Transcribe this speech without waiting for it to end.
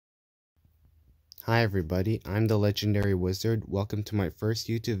Hi everybody, I'm the Legendary Wizard. Welcome to my first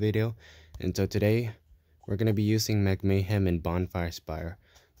YouTube video. And so today, we're going to be using Magmayhem and Bonfire Spire.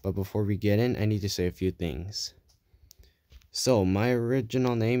 But before we get in, I need to say a few things. So, my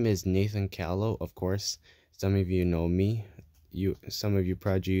original name is Nathan Callow, of course. Some of you know me. Some of you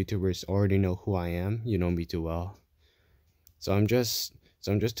Prodigy YouTubers already know who I am. You know me too well. So I'm just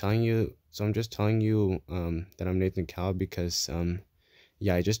telling you that I'm Nathan Callow because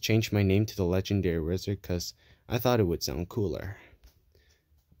yeah, I just changed my name to the Legendary Wizard because I thought it would sound cooler.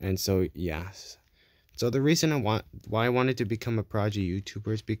 And so yeah, so the reason why I wanted to become a Prodigy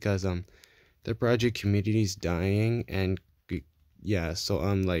YouTuber is because the Prodigy community is dying, and yeah, so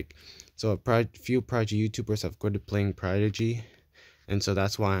few Prodigy YouTubers have quit playing Prodigy, and so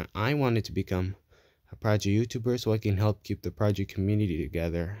that's why I wanted to become a Prodigy YouTuber so I can help keep the Prodigy community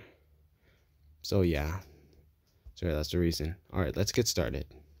together. So yeah. So that's the reason. Alright, let's get started.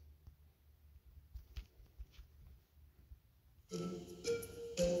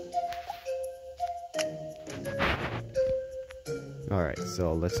 Alright,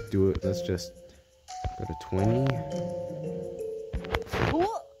 so let's do it. Let's just go to 20.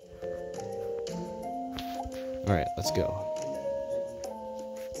 Alright, let's go.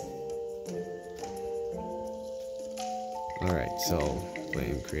 Alright, so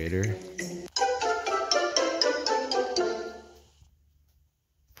flame creator.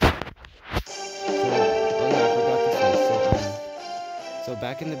 So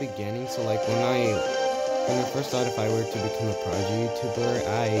back in the beginning, so like when I first thought if I were to become a Prodigy YouTuber,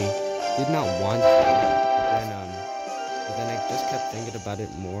 I did not want to, but then I just kept thinking about it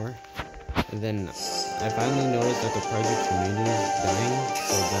more, and then I finally noticed that the Prodigy community is dying,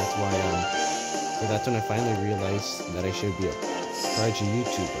 so that's when I finally realized that I should be a Prodigy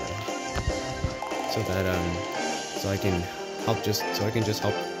YouTuber, so I can just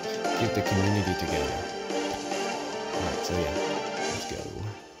help keep the community together. Alright, so yeah. Let's go.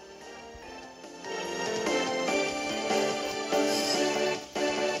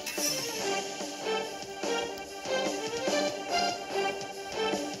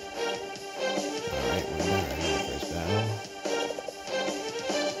 Alright, we're done in the first battle.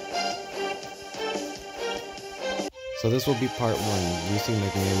 So this will be part 1, using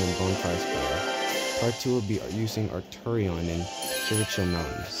Magmayhem and Bonfire Spire. Part 2 will be using Arturion and Churchill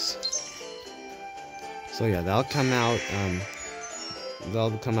Mountains. So yeah, that'll come out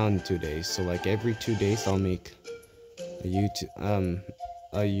in 2 days. So like every 2 days I'll make a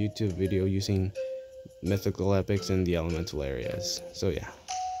YouTube video using mythical epics in the elemental areas. So yeah.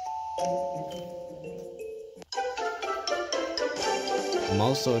 I'm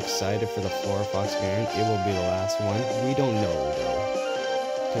also excited for the Flora Fox variant. It will be the last one. We don't know though,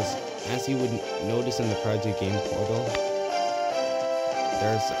 because as you would notice in the Prodigy game portal,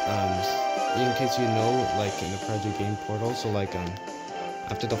 there's in case you know, like in the Prodigy game portal, so like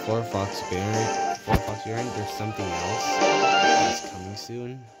after the Flora Fox variant, there's something else that's coming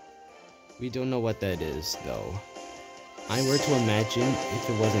soon. We don't know what that is though. I were to imagine if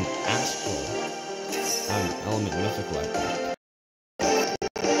it was an astral element mythical epic. But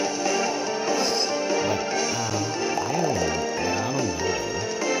I don't know.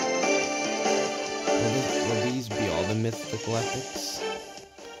 Will these be all the mythical epics?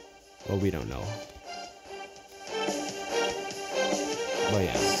 Well, we don't know. Well,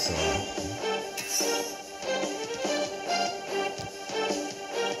 yeah, so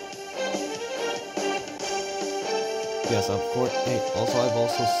yes, of course. Hey, also I've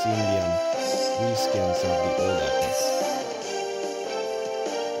also seen the reskins of the old epics,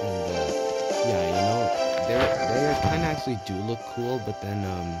 and yeah, you know, they kind of actually do look cool, but then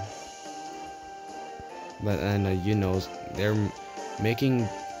you know, they're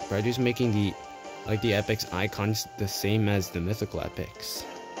Prodigy's making the epics icons the same as the mythical epics.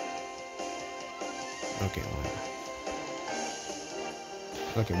 Okay,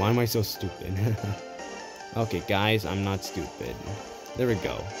 why am I so stupid? Okay, guys, I'm not stupid. There we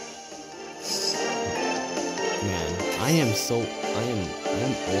go. Man, I am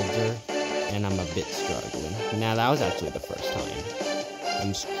older, and I'm a bit struggling. Now, that was actually the first time.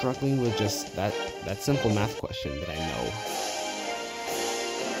 I'm struggling with just that simple math question that I know.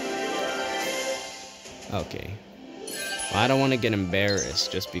 Okay. Well, I don't want to get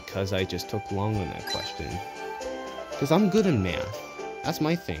embarrassed just because I just took long on that question. Because I'm good in math. That's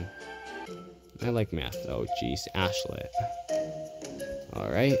my thing. I like math. Oh, jeez. Ashlet.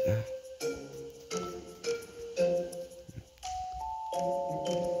 Alright.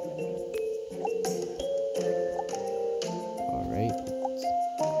 Alright.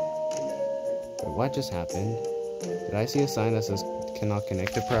 What just happened? Did I see a sign that says cannot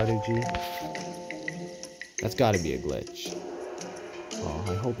connect to Prodigy? That's gotta be a glitch. Oh,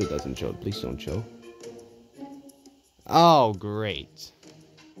 I hope it doesn't show. Please don't show. Oh, great.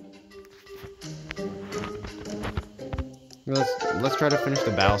 Let's try to finish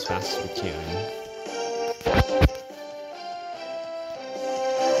the battle as fast as we can.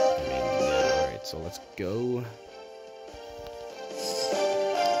 Alright, so let's go.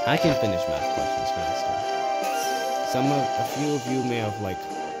 I can finish math questions faster. A few of you may have like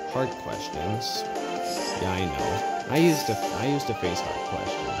hard questions. Yeah, I know. I used to face hard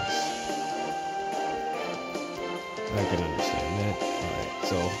questions. I can understand that. Alright,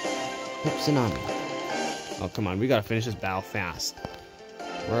 so tsunami. Oh, come on, we gotta finish this battle fast.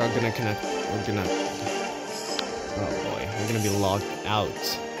 Oh boy, we're gonna be logged out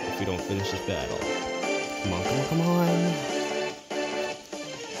if we don't finish this battle. Come on, come on, come on.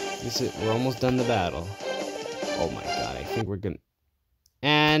 We're almost done the battle. Oh my god, I think we're gonna...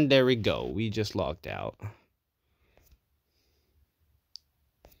 And there we go, we just logged out.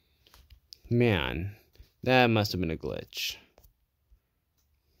 Man, that must have been a glitch.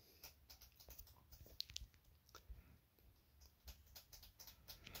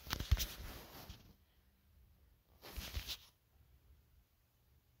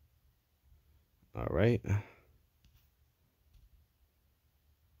 Alright.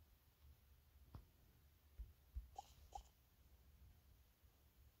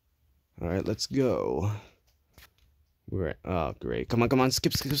 Alright, let's go. Oh, great. Come on, come on.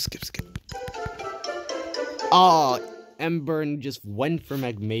 Skip. Oh, Ember just went for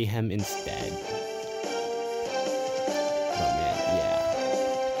Magmayhem instead. Oh, man, yeah.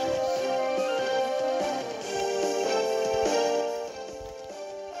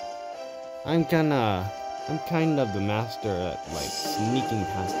 Jeez. I'm kind of the master at, like, sneaking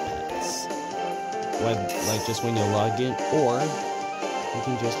past pets. Like, just when you log in, or you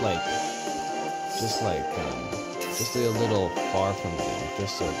can just stay a little far from them,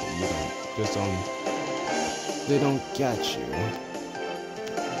 just so they don't get you.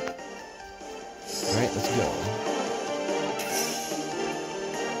 Alright, let's go.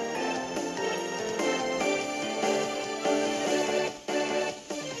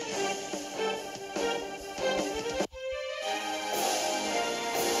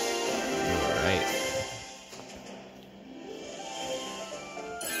 Alright.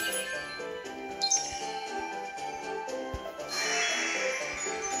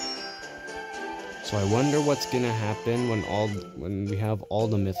 So I wonder what's gonna happen when we have all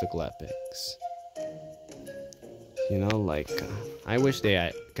the mythical epics. You know, like, I wish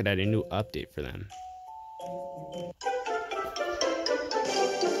they could add a new update for them.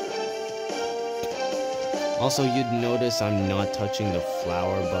 Also, you'd notice I'm not touching the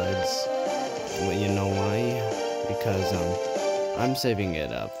flower buds. Well, you know why? Because I'm saving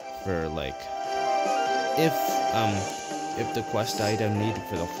it up for, like, if the quest item needed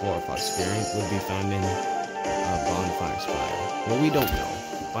for the Fox variant would be found in Bonfire Spire. Well, we don't know,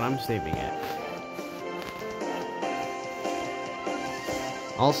 but I'm saving it.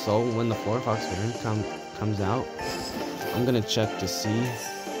 Also, when the Fox variant comes out, I'm gonna check to see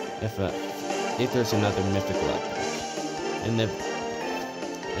if there's another mythical epic, and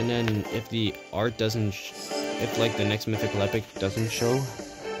then if the art doesn't, if like the next mythical epic doesn't show,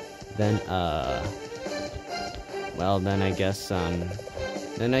 then well, then I guess I'll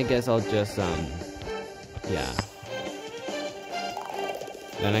just, yeah.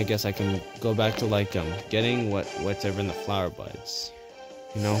 Then I guess I can go back to, like, getting whatever in the flower buds.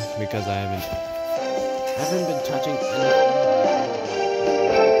 You know, because I haven't been touching anything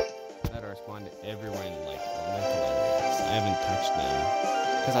that respond to everywhere in, like, elemental areas. I haven't touched them,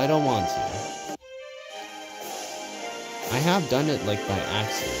 because I don't want to. I have done it, like, by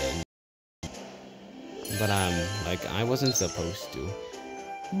accident. But like, I wasn't supposed to.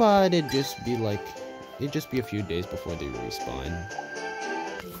 But it'd just be a few days before they respawn.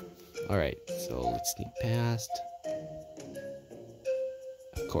 Alright, so let's sneak past.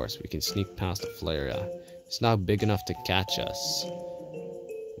 Of course, we can sneak past the flare. It's not big enough to catch us.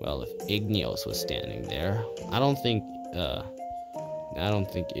 Well, if Igneos was standing there, I don't think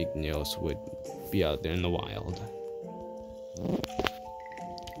Igneos would be out there in the wild.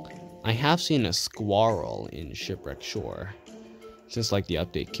 I have seen a squirrel in Shipwreck Shore since, like, the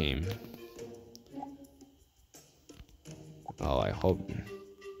update came. Oh, I hope.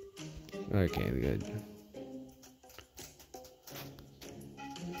 Okay, good.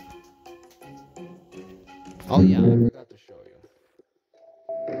 Oh yeah, I forgot to show you.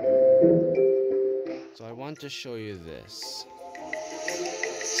 So I want to show you this.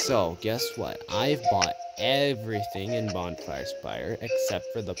 So, guess what? I've bought everything in Bonfire Spire except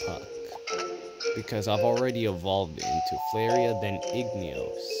for the puck. because I've already evolved into Flaria, then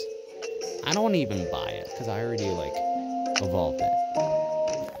Igneos. I don't even buy it because I already like evolved it.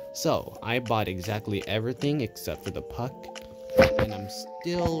 So I bought exactly everything except for the puck, and I'm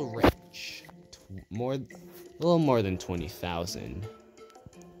still rich. A little more than 20,000.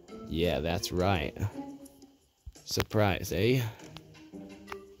 Yeah, that's right. Surprise, eh?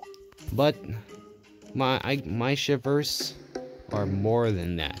 But my shivers are more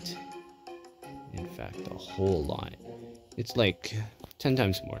than that. In fact, a whole lot. It's like 10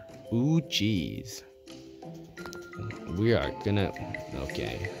 times more. Ooh, jeez. We are gonna...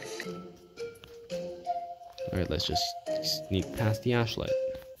 Okay. Alright, let's just sneak past the ashlet.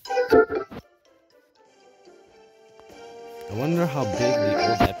 I wonder how big the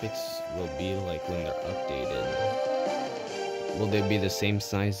old epics will be like when they're updated. Will they be the same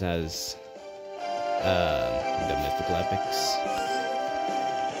size as the mythical epics?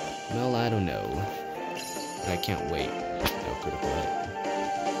 Well, I don't know. I can't wait. No critical hit.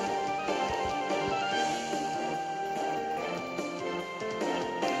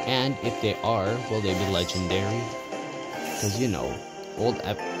 And if they are, will they be legendary? Because you know,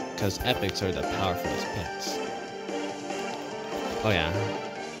 because epics are the powerfulest pets. Oh yeah.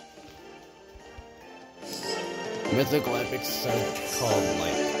 Mythical epics are called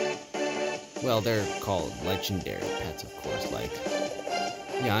like, well, they're called legendary pets, of course. Like,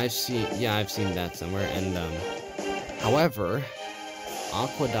 yeah, I've seen that somewhere. And however,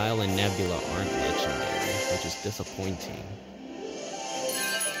 Aquadile and Nebula aren't legendary, which is disappointing.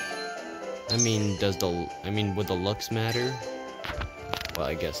 I mean, would the looks matter? Well,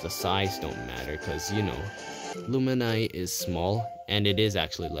 I guess the size don't matter, because, you know, Luminite is small, and it is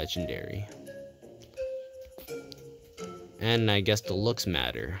actually legendary. And I guess the looks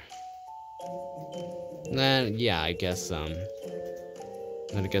matter. Then, yeah, I guess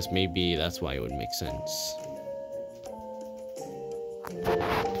maybe that's why it would make sense.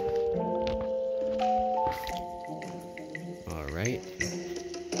 Alright.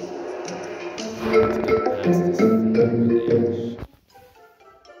 Let's get past this village.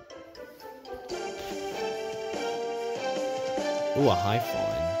 Ooh, a high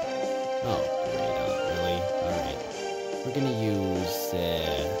fawn. Oh, great, really? Alright. We're gonna use,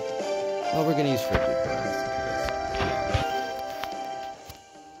 well, we're gonna use Friendly Birds, because, yeah.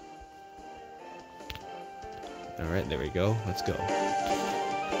 Alright, there we go. Let's go.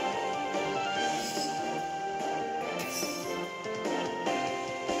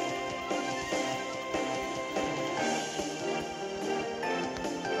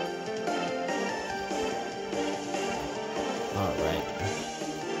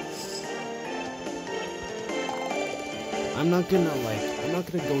 I'm not gonna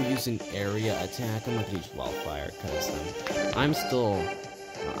go use an area attack. I'm not gonna use Wildfire because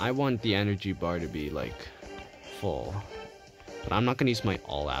I want the energy bar to be like full, but I'm not gonna use my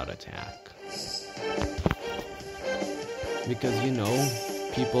all-out attack because, you know,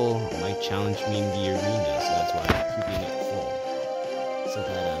 people might challenge me in the arena, so that's why I'm keeping it full, so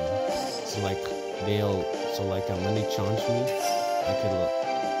that when they challenge me, I could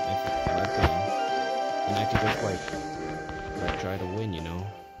just like try to win, you know.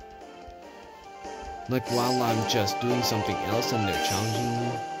 Like while I'm just doing something else and they're challenging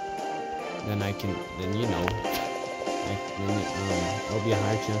me, then you know, there'll be a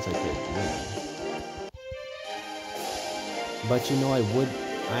higher chance I could win. But you know, I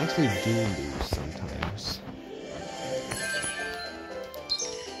actually do lose sometimes.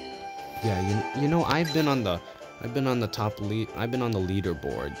 Yeah, you know, I've been on the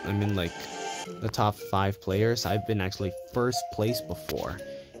leaderboard. I mean, like, the top 5 players. I've been actually first place before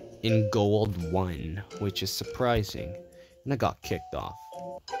in Gold 1, which is surprising. And I got kicked off.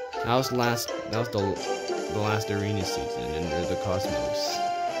 That was the last arena season under the Cosmos.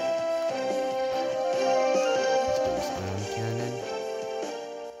 Let's do this ion cannon.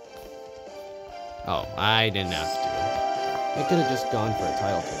 Oh, I didn't have to. I could have just gone for a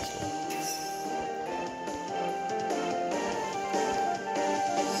tile twister.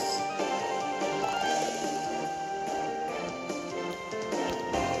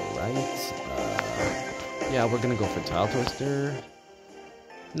 Yeah, we're gonna go for Tile Twister.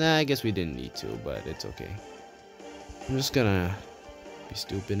 Nah, I guess we didn't need to, but it's okay. I'm just gonna be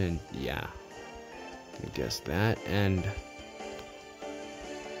stupid and yeah. I guess that, and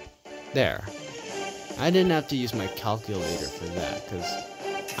there. I didn't have to use my calculator for that, because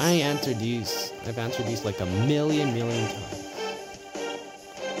I've answered these like a million times.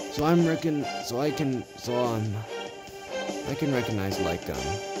 So I can recognize, like,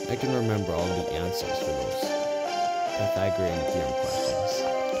 I can remember all the answers for those Pythagorean theorem questions.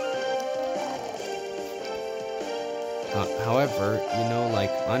 However, you know,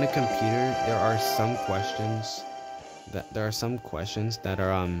 like on a computer, there are some questions that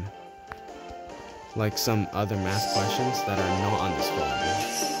are like some other math questions that are not on this folder,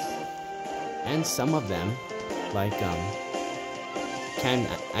 and some of them, like can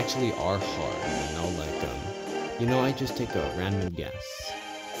actually are hard. You know, like I just take a random guess.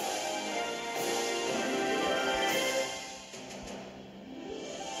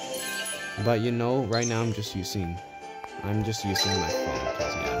 But you know, right now I'm just using my phone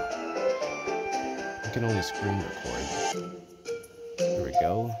because yeah, I can only screen record. Here we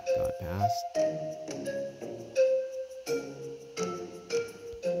go, got it passed.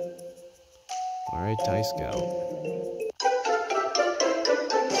 Alright, TIE Scout. Ooh,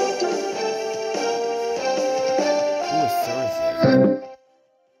 a Thursday.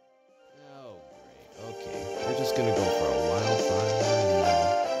 Oh, great, okay. We're just gonna go for a wildfire.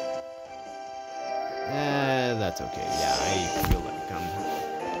 That's okay. Yeah,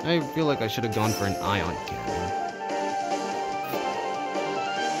 I feel like I should have gone for an ion cannon.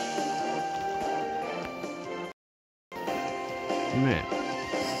 Man.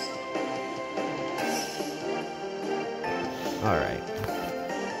 Alright.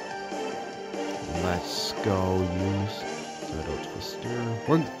 Let's go use Tidal Twister.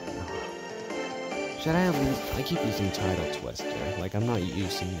 Should I have used... I keep using Tidal Twister. Like, I'm not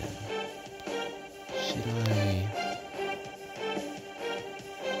using it. Should I...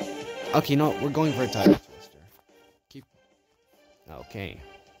 Okay, no, we're going for a Tidal Twister. Okay.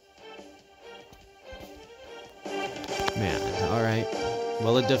 Man, alright.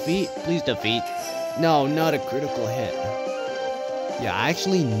 Will it defeat? Please defeat. No, not a critical hit. Yeah, I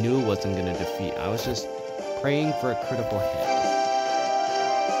actually knew it wasn't gonna defeat. I was just praying for a critical hit.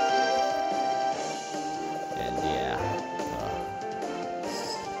 And yeah.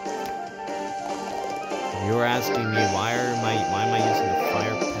 You were asking me why am I using the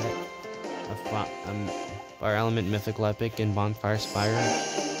fire pet? Fire element mythical epic in Bonfire Spire?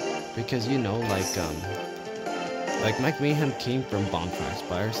 Because you know, like Magmayhem came from Bonfire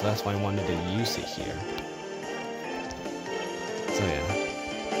Spire, so that's why I wanted to use it here. So yeah.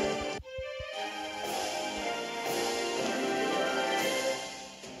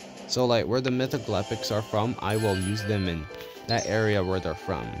 So like where the mythical epics are from, I will use them in that area where they're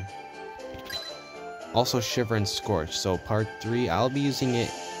from. Also Shiver and Scorch, so part 3, I'll be using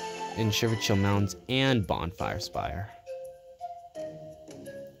it in Shiver Chill Mountains and Bonfire Spire.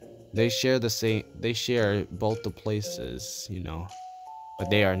 They share both the places, you know, but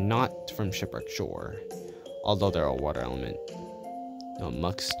they are not from Shipwreck Shore, although they're a water element. No,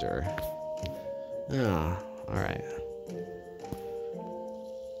 Muckster. Ah, alright.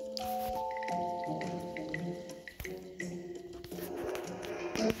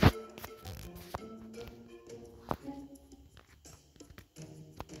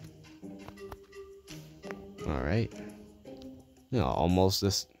 Alright. Yeah, almost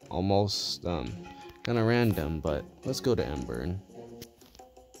kind of random, but let's go to Embern.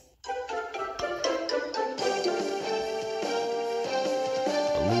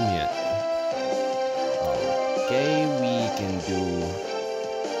 Illuminate. Okay, we can do...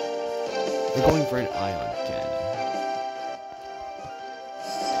 We're going for an ion cannon.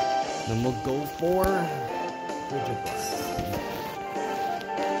 Then we'll go for... Frigid Bar.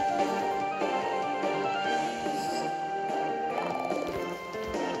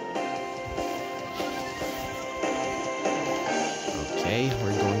 Okay,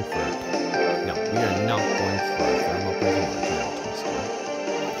 we're going for... No, we are not going for a thermal prism or a Tidal Twister.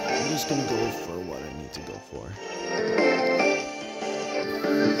 I'm just gonna go for what I need to go for.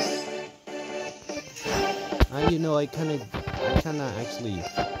 You know, I kinda actually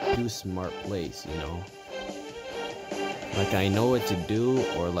do smart plays, you know? Like, I know what to do,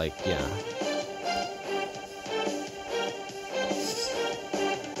 or like, yeah.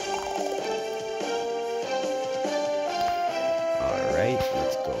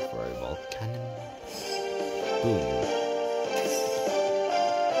 Let's go for a volcanic. Boom.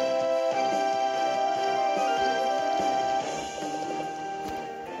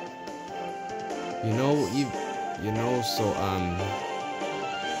 So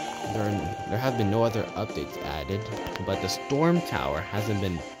there have been no other updates added, but the storm tower hasn't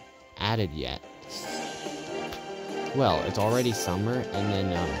been added yet. Well, it's already summer, and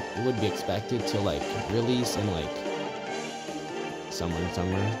then it would be expected to like release in like summer,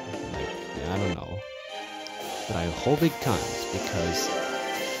 like, yeah, I don't know, but I hope it comes, because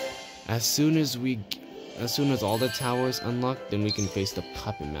as soon as all the towers unlock, then we can face the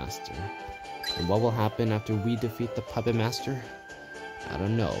Puppet Master. And what will happen after we defeat the Puppet Master? I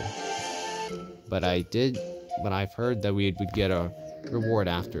don't know, but I did but I've heard that we would get a reward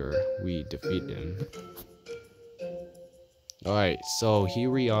after we defeat him. Alright, so here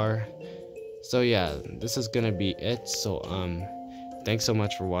we are. So yeah, this is gonna be it. So thanks so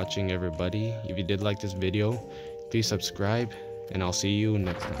much for watching, everybody. If you did like this video, please subscribe, and I'll see you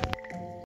next time.